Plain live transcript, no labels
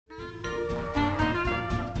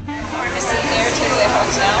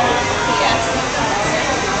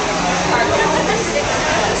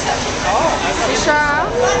Tisha,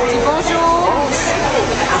 dis bonjour.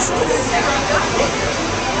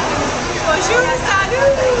 Bonjour,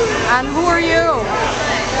 salut. And who are you?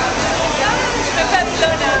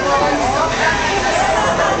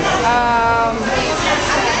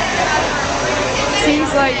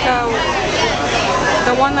 Seems like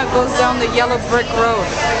the one that goes down the yellow brick road.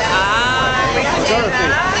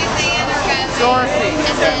 Dorothy.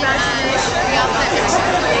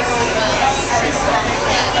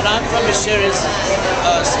 And I'm from a series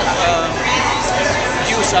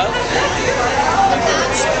due south.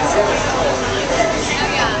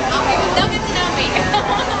 They'll get to know me.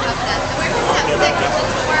 We're just have sections of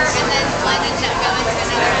tour and then planning to go into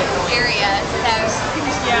another area.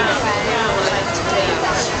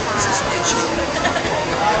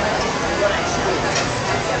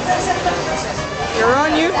 You're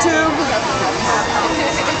on YouTube.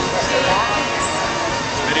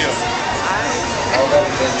 Video.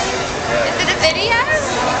 Is it a video?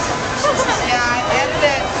 Yeah, I edited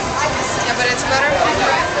it. Yeah, but it's better.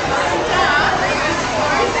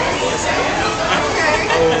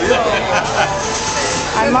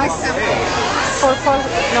 I must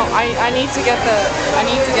no, I need to get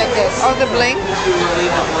this. Oh, the bling?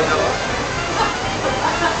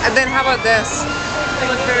 And then how about this?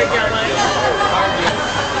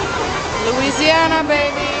 Louisiana,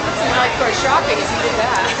 baby. You might go shopping if you did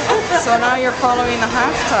that. So now you're following the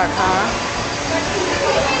hashtag, huh?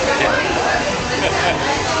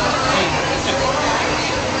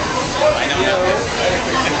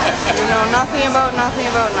 You know nothing about nothing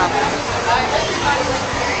about nothing.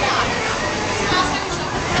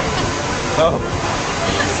 Oh.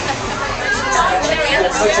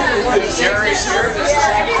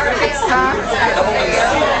 Huh?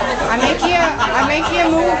 I'm making a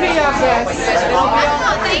movie of this. It'll be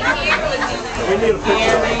on. Thank you. We need a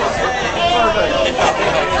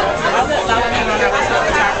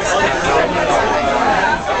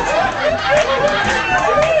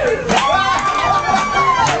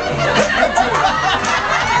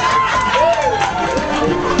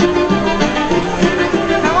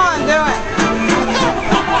Come on, do it.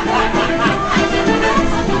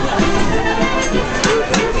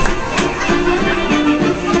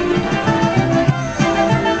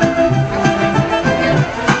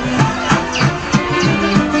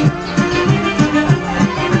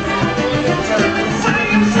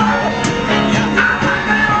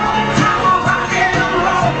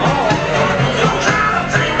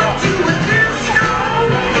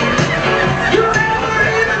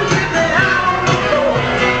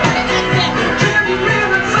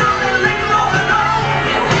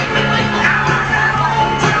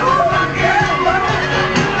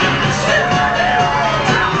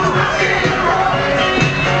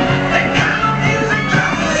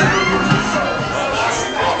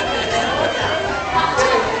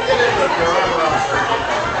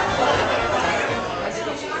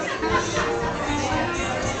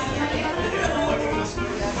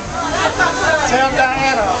 Tell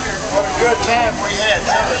Diana what a good time we had.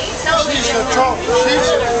 She's the trouble.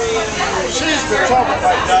 She's the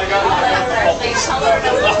troublemaker.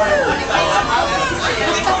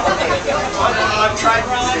 I've tried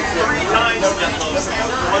 3 times to get those.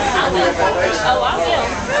 Oh, I will.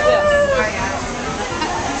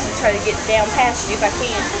 Try to get down past you if I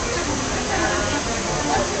can.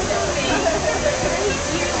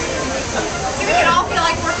 We can all feel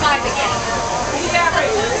like we're 5 again. Yeah,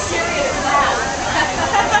 right. Serious now.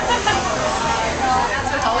 That's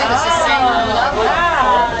what's always the same.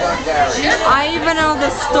 I even know the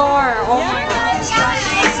store. Oh my